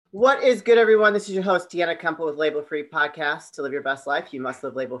What is good, everyone? This is your host, Deanna Kemple with Label Free Podcast. To live your best life, you must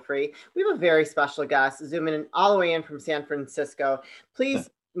live label free. We have a very special guest zooming in all the way in from San Francisco. Please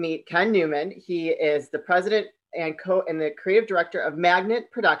meet Ken Newman. He is the president and the creative director of Magnet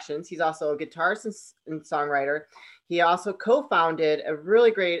Productions. He's also a guitarist and songwriter. He also co-founded a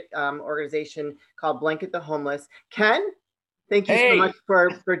really great organization called Blanket the Homeless. Ken, thank you so much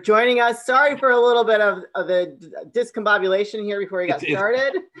for joining us. Sorry for a little bit of the discombobulation here before we got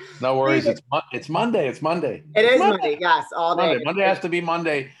started. No worries. It's Monday. It's Monday. It is Monday. Yes, all day. Monday has to be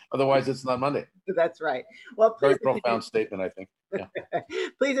Monday. Otherwise, it's not Monday. That's right. Well, very profound statement, I think. Yeah.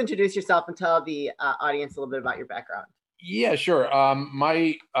 Please introduce yourself and tell the audience a little bit about your background. Yeah, sure.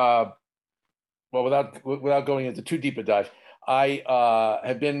 Without going into too deep a dive, I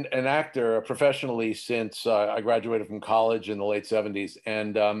have been an actor professionally since I graduated from college in the late 70s,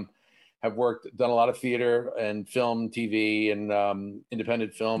 and have done a lot of theater and film, TV, and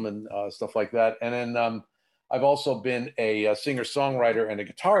independent film and stuff like that. And then I've also been a singer-songwriter and a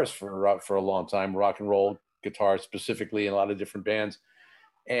guitarist for a long time, rock and roll guitar specifically in a lot of different bands.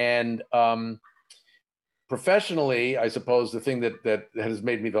 And professionally, I suppose the thing that has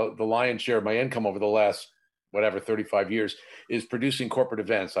made me the lion's share of my income over the last 35 years is producing corporate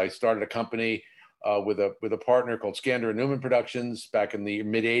events. I started a company with a partner called Skander and Newman Productions back in the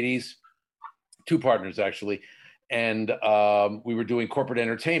mid 80s, two partners actually. And we were doing corporate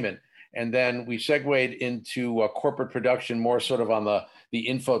entertainment. And then we segued into corporate production, more sort of on the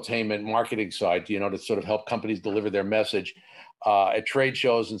infotainment marketing side, to sort of help companies deliver their message at trade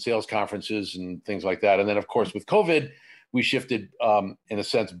shows and sales conferences and things like that. And then, of course, with COVID, we shifted, in a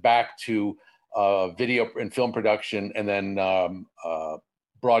sense, back to video and film production, and then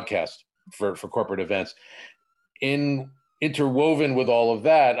broadcast for corporate events. Interwoven with all of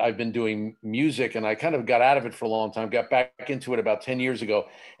that, I've been doing music, and I kind of got out of it for a long time, got back into it about 10 years ago,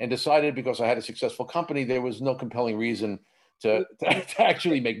 and decided because I had a successful company, there was no compelling reason to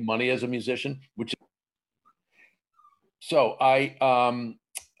actually make money as a musician. So I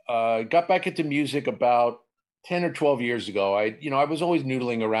got back into music about 10 or 12 years ago. I was always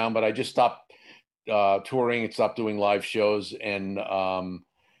noodling around, but I just stopped touring and stopped doing live shows.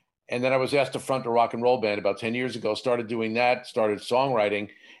 And then I was asked to front a rock and roll band about 10 years ago, started doing that, started songwriting,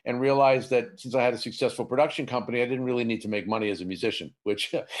 and realized that since I had a successful production company, I didn't really need to make money as a musician,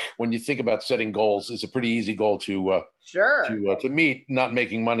 which when you think about setting goals, is a pretty easy goal to meet, not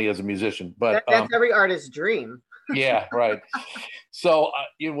making money as a musician. But that's every artist's dream. Yeah, right. So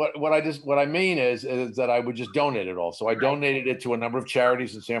what I mean is that I would just donate it all. So I donated it to a number of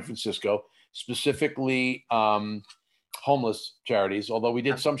charities in San Francisco, specifically homeless charities, although we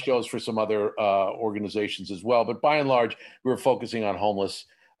did some shows for some other organizations as well. But by and large, we were focusing on homeless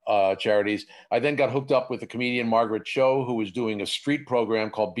charities. I then got hooked up with the comedian Margaret Cho, who was doing a street program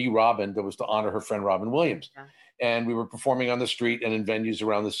called Be Robin that was to honor her friend Robin Williams. Yeah. And we were performing on the street and in venues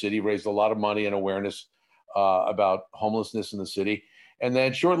around the city, raised a lot of money and awareness about homelessness in the city. And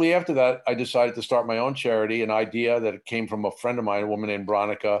then shortly after that, I decided to start my own charity, an idea that came from a friend of mine, a woman named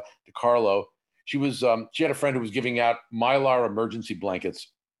Veronica DiCarlo. She had a friend who was giving out Mylar emergency blankets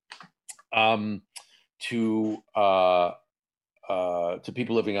to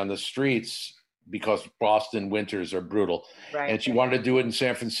people living on the streets because Boston winters are brutal. Right. And she wanted to do it in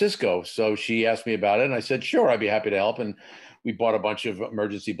San Francisco. So she asked me about it, and I said, sure, I'd be happy to help. And we bought a bunch of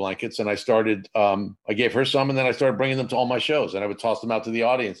emergency blankets, and I started, I gave her some, and then I started bringing them to all my shows, and I would toss them out to the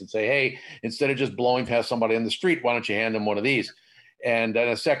audience and say, hey, instead of just blowing past somebody on the street, why don't you hand them one of these? And in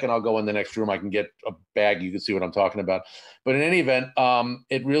a second, I'll go in the next room. I can get a bag. You can see what I'm talking about. But in any event,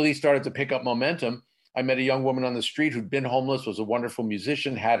 it really started to pick up momentum. I met a young woman on the street who'd been homeless, was a wonderful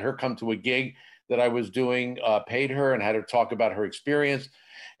musician, had her come to a gig that I was doing, paid her, and had her talk about her experience.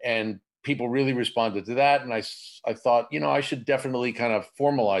 And people really responded to that. And I thought, I should definitely kind of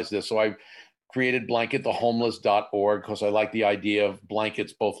formalize this. So I created blanketthehomeless.org because I like the idea of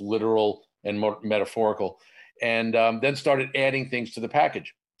blankets, both literal and metaphorical. And then started adding things to the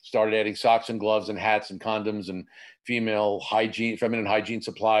package. Started adding socks and gloves and hats and condoms and feminine hygiene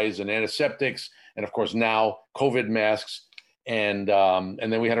supplies and antiseptics. And of course now COVID masks. And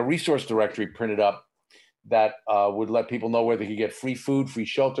then we had a resource directory printed up that would let people know where they could get free food, free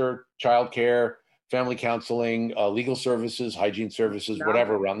shelter, childcare, family counseling, legal services, hygiene services,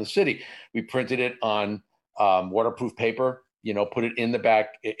 whatever around the city. We printed it on waterproof paper, put it in the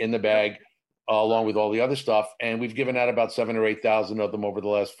bag, along with all the other stuff. And we've given out about 7,000 or 8,000 of them over the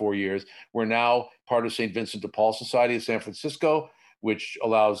last 4 years. We're now part of St. Vincent de Paul Society of San Francisco, which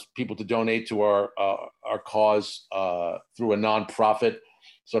allows people to donate to our cause through a nonprofit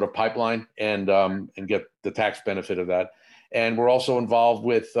sort of pipeline and get the tax benefit of that. And we're also involved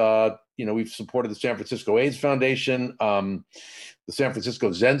with, we've supported the San Francisco AIDS Foundation, the San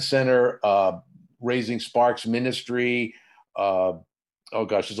Francisco Zen Center, Raising Sparks Ministry. Oh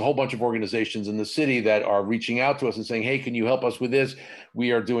gosh, there's a whole bunch of organizations in the city that are reaching out to us and saying, hey, can you help us with this?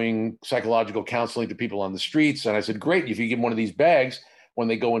 We are doing psychological counseling to people on the streets. And I said, great, if you give them one of these bags when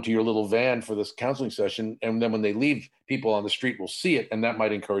they go into your little van for this counseling session, and then when they leave, people on the street will see it, and that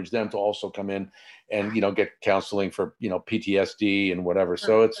might encourage them to also come in and, get counseling for, PTSD and whatever.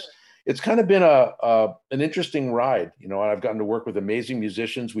 So it's kind of been an interesting ride. I've gotten to work with amazing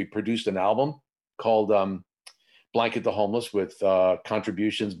musicians. We produced an album called Blanket the Homeless with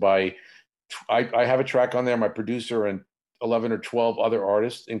contributions by, I have a track on there, my producer, and 11 or 12 other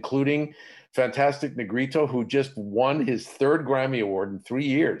artists, including Fantastic Negrito, who just won his third Grammy Award in 3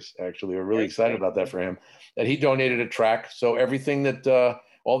 years. Actually, we're really excited about that for him. And he donated a track. So everything that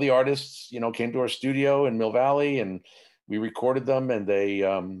all the artists, came to our studio in Mill Valley, and we recorded them. And they,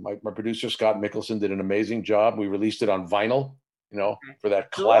 my producer Scott Mickelson did an amazing job. We released it on vinyl, for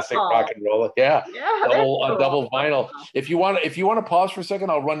that classic rock and roll. Yeah, double vinyl. If you want to pause for a second,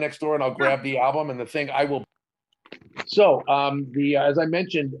 I'll run next door and I'll grab the album and the thing. I will. So as I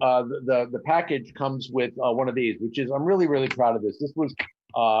mentioned, the package comes with one of these, which is, I'm really, really proud of this. This was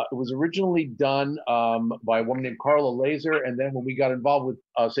it was originally done by a woman named Carla Laser, and then when we got involved with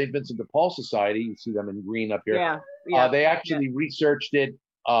St. Vincent de Paul Society, you see them in green up here. They actually researched it,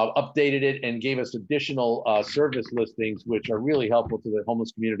 updated it, and gave us additional service listings, which are really helpful to the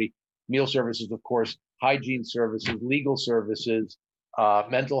homeless community. Meal services, of course, hygiene services, legal services,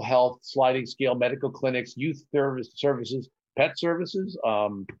 mental health, sliding scale, medical clinics, youth services, pet services,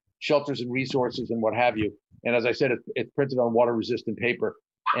 shelters and resources, and what have you. And as I said, it's printed on water-resistant paper,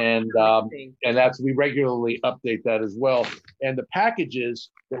 and we regularly update that as well. And the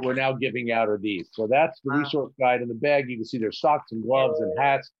packages that we're now giving out are these. So that's the resource guide in the bag. You can see there's socks and gloves and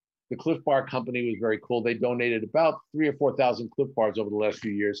hats. The Cliff Bar Company was very cool. They donated about 3,000 or 4,000 Cliff Bars over the last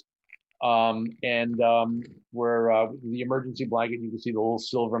few years. We're the emergency blanket. You can see the little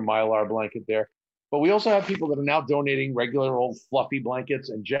silver Mylar blanket there. But we also have people that are now donating regular old fluffy blankets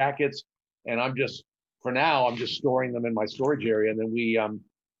and jackets. And I'm just storing them in my storage area. And then we,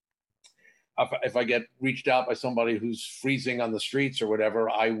 if I get reached out by somebody who's freezing on the streets or whatever,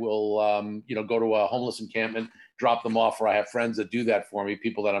 I will, go to a homeless encampment, drop them off, or I have friends that do that for me,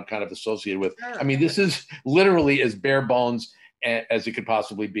 people that I'm kind of associated with. I mean, this is literally as bare bones as it could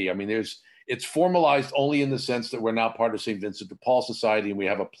possibly be. I mean, it's formalized only in the sense that we're now part of St. Vincent de Paul Society, and we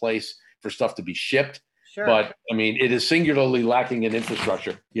have a place for stuff to be shipped. Sure. But I mean, it is singularly lacking in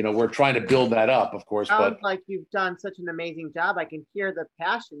infrastructure. We're trying to build that up, of course. Sounds like you've done such an amazing job. I can hear the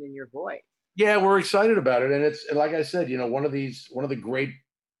passion in your voice. Yeah, we're excited about it, and like I said, one of the great.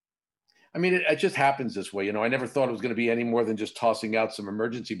 I mean, it just happens this way. I never thought it was going to be any more than just tossing out some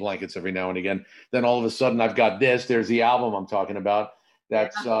emergency blankets every now and again. Then all of a sudden, I've got this. There's the album I'm talking about.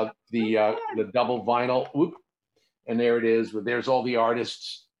 That's the double vinyl. Whoop, and there it is. There's all the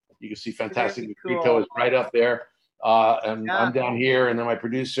artists. You can see Fantastic Negrito is right up there, and I'm down here, and then my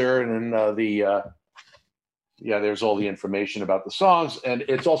producer, and then there's all the information about the songs, and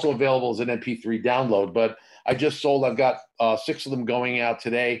it's also available as an MP3 download. But I've got 6 of them going out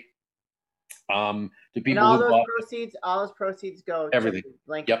today. To people, and all those proceeds go everything.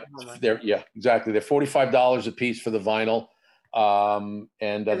 Yep, exactly. They're $45 a piece for the vinyl, and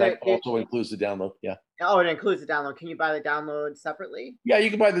that also includes the download. Yeah. Oh, it includes the download. Can you buy the download separately? Yeah, you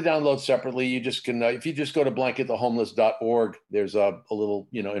can buy the download separately. You just can, if you just go to blanketthehomeless.org, there's a little,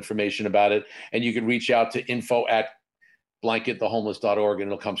 information about it, and you can reach out to info@blanketthehomeless.org, and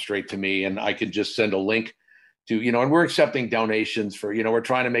it'll come straight to me, and I can just send a link to, and we're accepting donations for, we're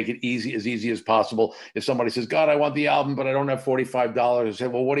trying to make it as easy as possible. If somebody says, God, I want the album, but I don't have $45, I say,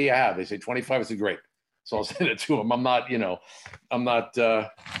 well, what do you have? They say 25. I say, great. So I'll send it to them. I'm not, you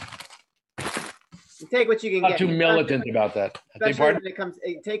take what you can get. Not too militant about that. Especially when it comes,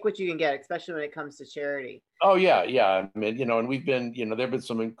 take what you can get, especially when it comes to charity. Oh yeah. I mean, and we've been, there've been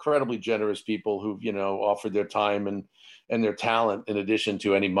some incredibly generous people who've, offered their time and their talent in addition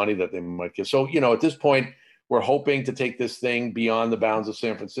to any money that they might give. So, at this point, we're hoping to take this thing beyond the bounds of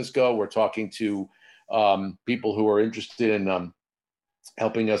San Francisco. We're talking to people who are interested in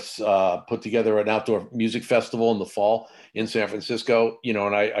helping us put together an outdoor music festival in the fall in San Francisco.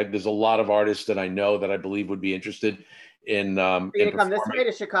 And there's a lot of artists that I know that I believe would be interested in. You come this way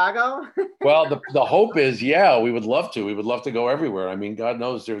to Chicago? Well, the hope is, we would love to. We would love to go everywhere. I mean, God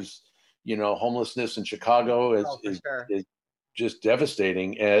knows there's, homelessness in Chicago is just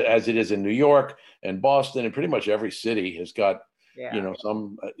devastating, as it is in New York and Boston, and pretty much every city has got,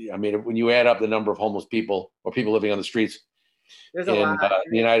 some. I mean, when you add up the number of homeless people or people living on the streets There's a In lot.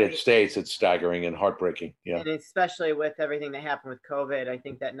 the United States, it's staggering and heartbreaking. Yeah. And especially with everything that happened with COVID, I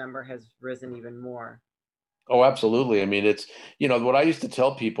think that number has risen even more. Oh, absolutely. I mean, it's, what I used to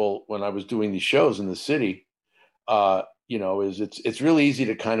tell people when I was doing these shows in the city, is it's really easy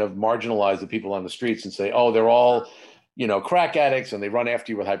to kind of marginalize the people on the streets and say, oh, they're all, crack addicts and they run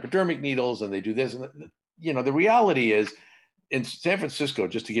after you with hypodermic needles and they do this. And, the reality is in San Francisco,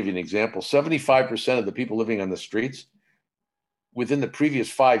 just to give you an example, 75% of the people living on the streets within the previous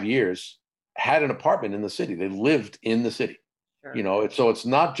 5 years had an apartment in the city. They lived in the city. Sure. So it's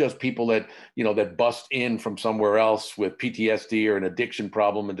not just people that, that bust in from somewhere else with PTSD or an addiction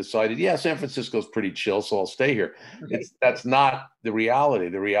problem and decided, yeah, San Francisco's pretty chill, so I'll stay here. Right. That's not the reality.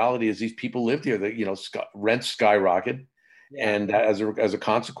 The reality is these people lived here, that, rents skyrocketed. Yeah. And as a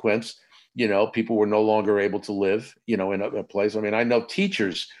consequence, people were no longer able to live, in a place. I mean, I know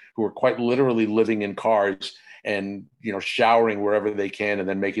teachers who are quite literally living in cars and, showering wherever they can and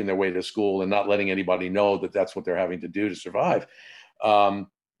then making their way to school and not letting anybody know that that's what they're having to do to survive. The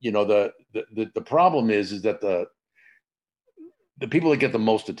problem is that the people that get the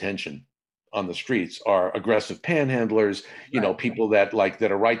most attention on the streets are aggressive panhandlers, right. People that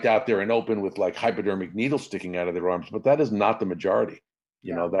are right out there and open with like hypodermic needles sticking out of their arms, but that is not the majority.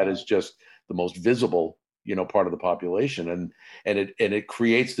 That is just the most visible, part of the population. And it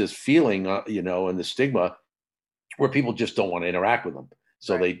creates this feeling, and the stigma where people just don't want to interact with them.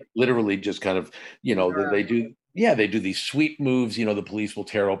 So right. They literally just kind of, they do these sweep moves. The police will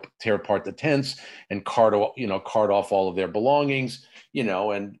tear apart the tents and cart off all of their belongings,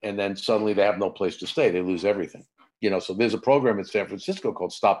 and then suddenly they have no place to stay. They lose everything, so there's a program in San Francisco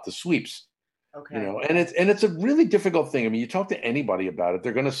called Stop the Sweeps. Okay. And it's a really difficult thing. I mean, you talk to anybody about it,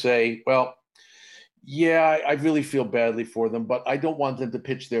 they're going to say, well, yeah, I really feel badly for them, but I don't want them to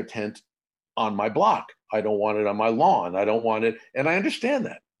pitch their tent on my block. I don't want it on my lawn. I don't want it. And I understand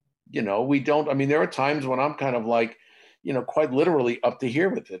that, we don't, I mean, there are times when I'm kind of like, quite literally up to here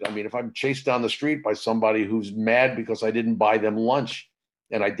with it. I mean, if I'm chased down the street by somebody who's mad because I didn't buy them lunch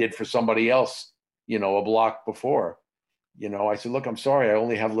and I did for somebody else, a block before, I said, look, I'm sorry. I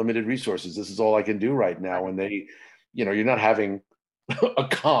only have limited resources. This is all I can do right now. And they, you're not having a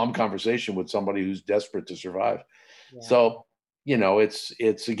calm conversation with somebody who's desperate to survive. Yeah. So,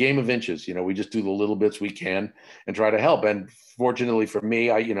 it's a game of inches. We just do the little bits we can and try to help. And fortunately for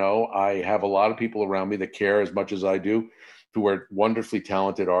me, I have a lot of people around me that care as much as I do, who are wonderfully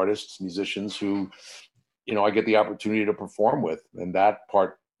talented artists, musicians who, I get the opportunity to perform with, and that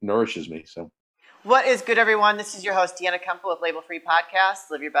part nourishes me. So. What is good, everyone? This is your host, Deanna Kemple with Label Free Podcast.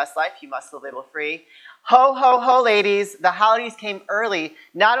 Live your best life. You must live label free. Ho, ho, ho, ladies. The holidays came early,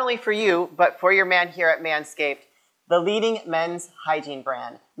 not only for you, but for your man here at Manscaped, the leading men's hygiene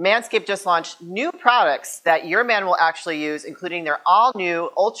brand. Manscaped just launched new products that your man will actually use, including their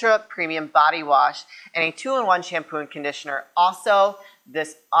all-new Ultra Premium Body Wash and a 2-in-1 shampoo and conditioner. Also,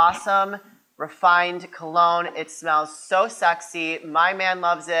 this awesome refined cologne. It smells so sexy. My man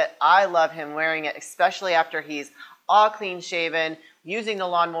loves it. I love him wearing it, especially after he's all clean shaven, using the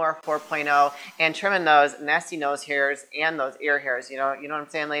Lawnmower 4.0 and trimming those nasty nose hairs and those ear hairs. You know what I'm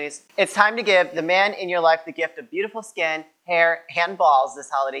saying, ladies? It's time to give the man in your life the gift of beautiful skin, hair, and balls this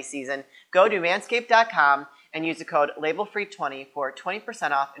holiday season. Go to manscaped.com and use the code LABELFREE20 for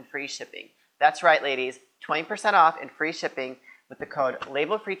 20% off and free shipping. That's right, ladies, 20% off and free shipping with the code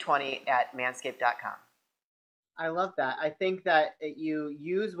LABELFREE20 at manscaped.com. I love that. I think that you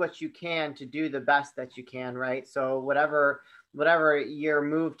use what you can to do the best that you can, right? So whatever you're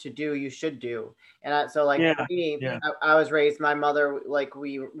moved to do, you should do. And so like for me, I was raised, my mother, like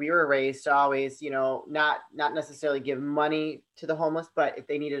we were raised to always, not necessarily give money to the homeless, but if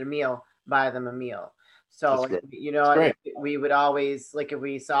they needed a meal, buy them a meal. So, we would always, like if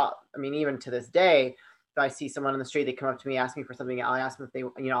we saw, I mean, even to this day, if I see someone on the street, they come up to me, ask me for something, I'll ask them if they,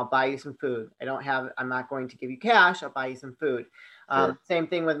 I'll buy you some food. I'm not going to give you cash. I'll buy you some food. Sure. Same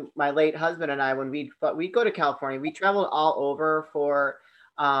thing with my late husband and I, when we'd go to California, we traveled all over for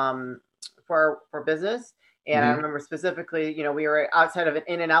business. And I remember specifically, we were outside of an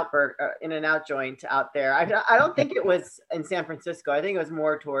In-N-Out joint out there. I don't think it was in San Francisco. I think it was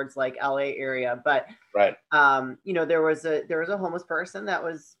more towards like LA area. But right. There was a homeless person that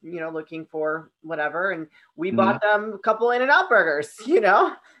was, looking for whatever, and we bought them a couple In-N-Out burgers, and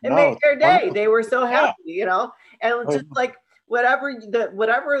made their day. Wonderful. They were so happy, and just like whatever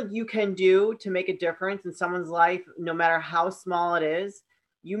you can do to make a difference in someone's life, no matter how small it is.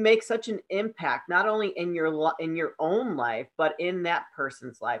 You make such an impact, not only in your own life, but in that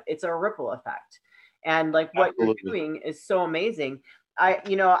person's life. It's a ripple effect. And like what you're doing is so amazing.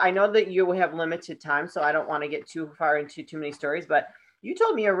 I know that you have limited time, so I don't want to get too far into too many stories, but you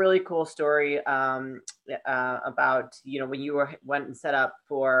told me a really cool story about, when you went and set up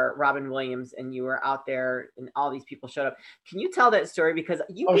for Robin Williams and you were out there and all these people showed up. Can you tell that story? Because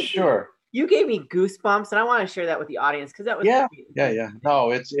sure. You gave me goosebumps, and I want to share that with the audience because that was yeah.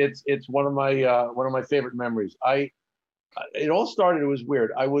 No, it's one of my favorite memories. It all started. It was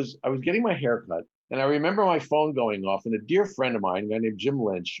weird. I was getting my hair cut, and I remember my phone going off, and a dear friend of mine, a guy named Jim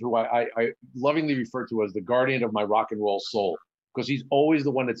Lynch, who I lovingly refer to as the guardian of my rock and roll soul, because he's always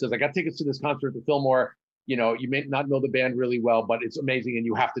the one that says, "I got tickets to this concert at the Fillmore. You may not know the band really well, but it's amazing, and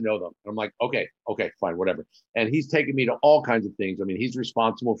you have to know them." And I'm like, okay, fine, whatever. And he's taken me to all kinds of things. I mean, he's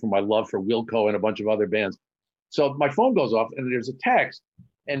responsible for my love for Wilco and a bunch of other bands. So my phone goes off, and there's a text,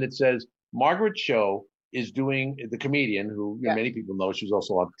 and it says, Margaret Cho is doing, the comedian who many people know, she's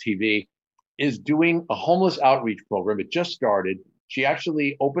also on TV, is doing a homeless outreach program. It just started. She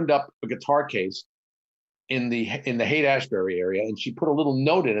actually opened up a guitar case in the Haight-Ashbury area, and she put a little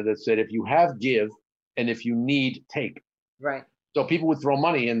note in it that said, "If you have, give, and if you need, take." Right. So people would throw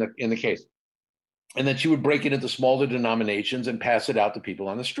money in the case, and then she would break it into smaller denominations and pass it out to people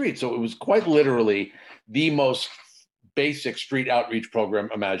on the street. So it was quite literally the most basic street outreach program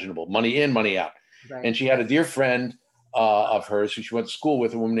imaginable. Money in, money out. Right. And she had a dear friend of hers who she went to school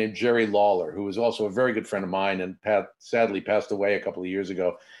with, a woman named Jerry Lawler, who was also a very good friend of mine and sadly passed away a couple of years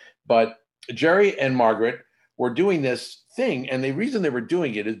ago. But Jerry and Margaret were doing this thing, and the reason they were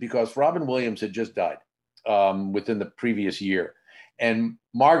doing it is because Robin Williams had just died within the previous year. And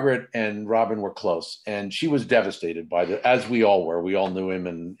Margaret and Robin were close, and she was devastated by as we all were. We all knew him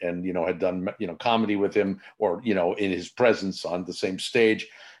and had done comedy with him, or in his presence on the same stage.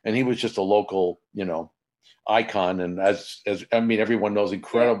 And he was just a local icon. And as I mean, everyone knows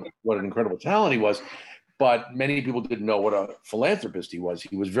what an incredible talent he was. But many people didn't know what a philanthropist he was.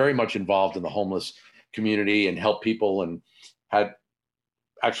 He was very much involved in the homeless community and helped people, and had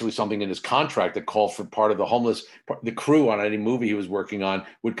actually something in his contract that called for part of the crew on any movie he was working on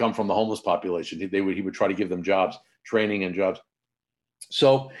would come from the homeless population. He would try to give them jobs, training and jobs.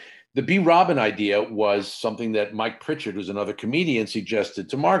 So the Be Robin idea was something that Mike Pritchard, who's another comedian, suggested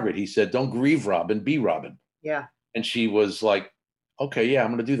to Margaret. He said, "Don't grieve Robin, be Robin." Yeah. And she was like, "Okay, yeah,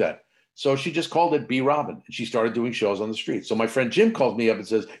 I'm going to do that." So she just called it Be Robin, and she started doing shows on the street. So my friend Jim calls me up and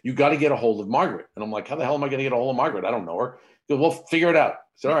says, "You got to get a hold of Margaret." And I'm like, "How the hell am I going to get a hold of Margaret? I don't know her." He goes, "Well, figure it out." I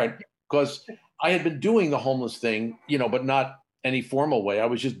said, "All right." Because I had been doing the homeless thing, but not any formal way. I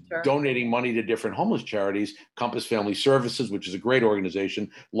was just donating money to different homeless charities, Compass Family Services, which is a great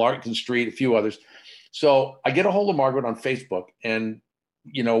organization, Larkin Street, a few others. So I get a hold of Margaret on Facebook, and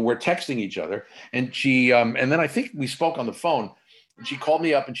we're texting each other, and she and then I think we spoke on the phone. And she called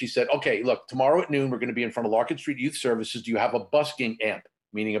me up and she said, "Okay, look, tomorrow at noon, we're going to be in front of Larkin Street Youth Services. Do you have a busking amp,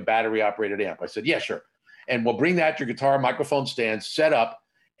 meaning a battery operated amp?" I said, "Yeah, sure." "And we'll bring that, your guitar, microphone stand, set up,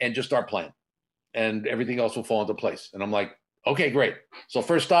 and just start playing. And everything else will fall into place." And I'm like, "Okay, great." So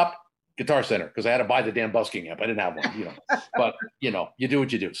first stop, Guitar Center, because I had to buy the damn busking amp. I didn't have one, but you do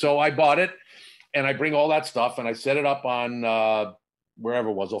what you do. So I bought it, and I bring all that stuff, and I set it up on wherever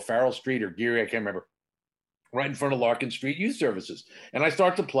it was, O'Farrell Street or Geary, I can't remember, right in front of Larkin Street Youth Services. And I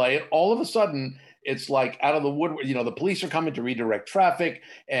start to play it. All of a sudden, it's like out of the woodwork, the police are coming to redirect traffic.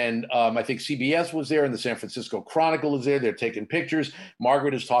 And I think CBS was there, and the San Francisco Chronicle is there. They're taking pictures.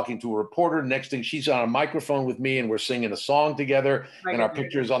 Margaret is talking to a reporter. Next thing, she's on a microphone with me, and we're singing a song together. And our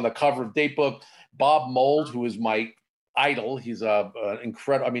picture is on the cover of Datebook. Bob Mould, who is my idol, he's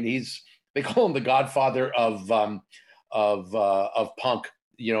incredible. I mean, they call him the godfather of punk,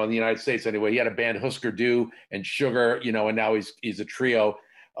 in the United States anyway. He had a band, Husker Du and Sugar, and now he's a trio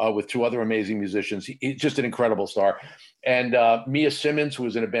with two other amazing musicians. He's just an incredible star. And Mia Simmons, who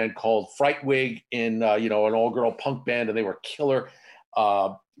was in a band called Frightwig, in an all-girl punk band, and they were killer.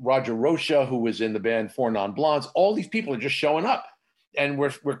 Roger Rocha, who was in the band Four Non Blondes. All these people are just showing up, and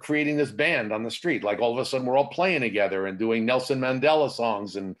we're creating this band on the street. Like all of a sudden, we're all playing together and doing Nelson Mandela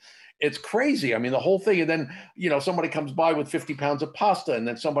songs, and it's crazy. I mean, the whole thing. And then, somebody comes by with 50 pounds of pasta, and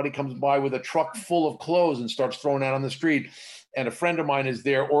then somebody comes by with a truck full of clothes and starts throwing out on the street. And a friend of mine is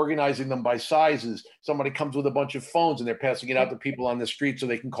there organizing them by sizes. Somebody comes with a bunch of phones, and they're passing it out to people on the street so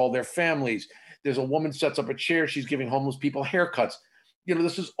they can call their families. There's a woman sets up a chair. She's giving homeless people haircuts.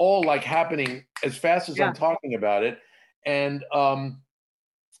 This is all like happening as fast as I'm talking about it. And,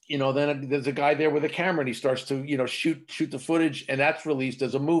 then there's a guy there with a camera, and he starts to, shoot the footage, and that's released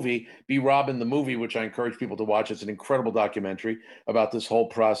as a movie, Be Robin, the movie, which I encourage people to watch. It's an incredible documentary about this whole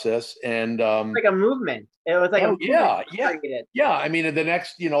process. And like a movement. It was like yeah. I mean, the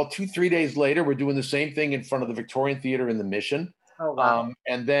next, 2-3 days later, we're doing the same thing in front of the Victorian Theater in the Mission. Oh, wow.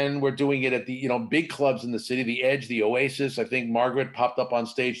 And then we're doing it at the, big clubs in the city, the Edge, the Oasis. I think Margaret popped up on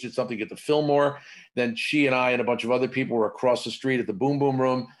stage, did something at the Fillmore. Then she and I and a bunch of other people were across the street at the Boom Boom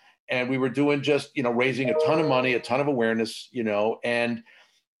Room. And we were doing just, raising a ton of money, a ton of awareness, and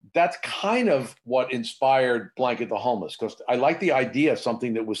that's kind of what inspired Blanket the Homeless, because I like the idea of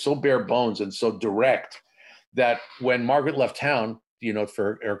something that was so bare bones and so direct that when Margaret left town,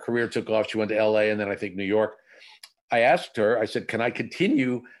 for her career took off, she went to LA and then I think New York. I asked her, I said, can I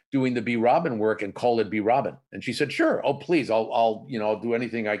continue doing the B. Robin work and call it B. Robin? And she said, sure. Oh, please. I'll do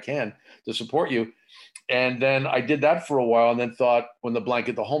anything I can to support you. And then I did that for a while and then thought when the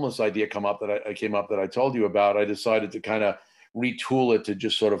Blanket the Homeless idea came up that I told you about, I decided to kind of retool it to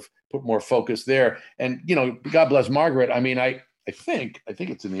just sort of put more focus there. And, God bless Margaret. I mean, I think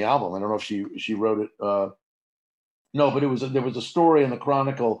it's in the album. I don't know if she wrote it. No, but there was a story in the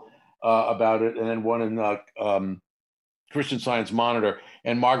Chronicle about it, and then one in Christian Science Monitor.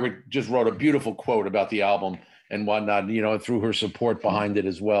 And Margaret just wrote a beautiful quote about the album and whatnot, and threw her support behind it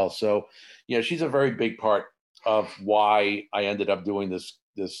as well. So, she's a very big part of why I ended up doing this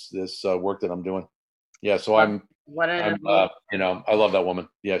work that I'm doing. Yeah, so I love that woman.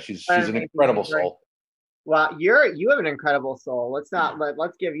 Yeah, she's an incredible soul. Wow, you have an incredible soul. Let's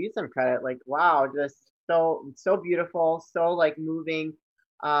give you some credit. Like, wow, just so beautiful, so like moving.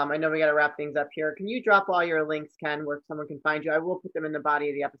 I know we got to wrap things up here. Can you drop all your links, Ken, where someone can find you? I will put them in the body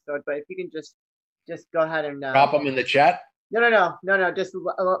of the episode, but if you can just go ahead and drop them in the chat. No. Just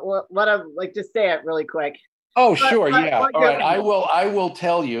let them just say it really quick. Oh, sure, yeah. All right, I will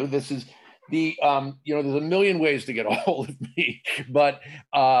tell you. This is the there's a million ways to get a hold of me, but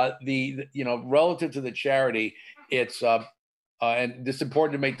relative to the charity, it's and it's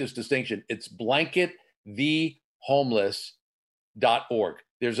important to make this distinction. It's blanketthehomeless.org.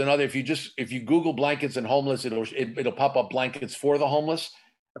 There's another, if you Google blankets and homeless, it'll pop up Blankets for the Homeless.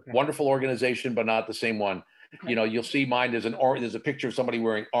 Okay. Wonderful organization, but not the same one. Okay. You'll see mine. There's a picture of somebody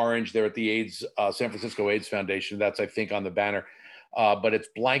wearing orange there at the AIDS San Francisco AIDS Foundation. That's, I think, on the banner. But it's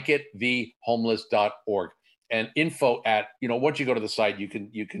blanketthehomeless.org. And info at, once you go to the site, you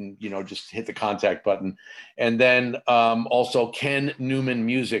can just hit the contact button. And then also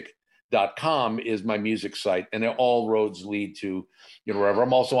KenNewmanMusic.com is my music site, and all roads lead to wherever.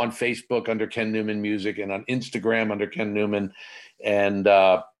 I'm also on Facebook under Ken Newman Music, and on Instagram under Ken Newman, and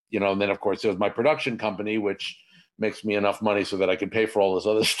and then of course there's my production company, which makes me enough money so that I can pay for all this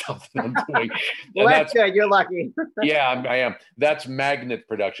other stuff that I'm doing. Well, that's good. You're lucky. Yeah, I am. That's Magnet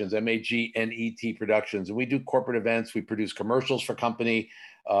Productions, Magnet Productions, and we do corporate events. We produce commercials for company,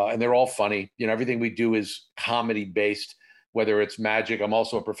 and they're all funny. Everything we do is comedy based. Whether it's magic, I'm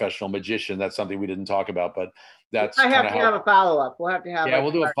also a professional magician. That's something we didn't talk about, but that's. I have to have a follow-up. We'll have to have. Yeah,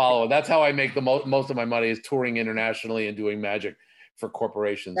 we'll do a follow-up. That's how I make the most of my money, is touring internationally and doing magic for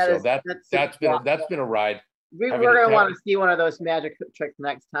corporations. That's been a ride. We're going to want to see one of those magic tricks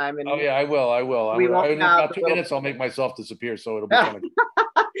next time. And yeah, I will. In about 2 minutes, I'll make myself disappear, so it'll be kind of.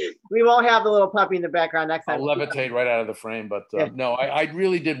 We won't have the little puppy in the background next time. I'll levitate right out of the frame, but no, I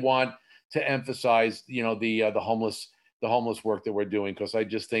really did want to emphasize, the homeless work that we're doing, because I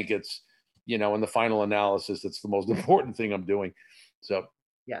just think it's, in the final analysis, it's the most important thing I'm doing. So.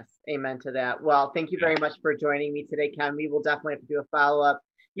 Yes, amen to that. Well, thank you very much for joining me today, Ken. We will definitely have to do a follow-up.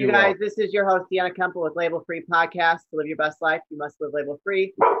 You guys, this is your host, Deanna Kemple with Label Free Podcast. To live your best life, you must live label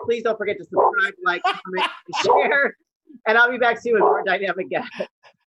free. Please don't forget to subscribe, like, comment, and share. And I'll be back soon with more dynamic guests.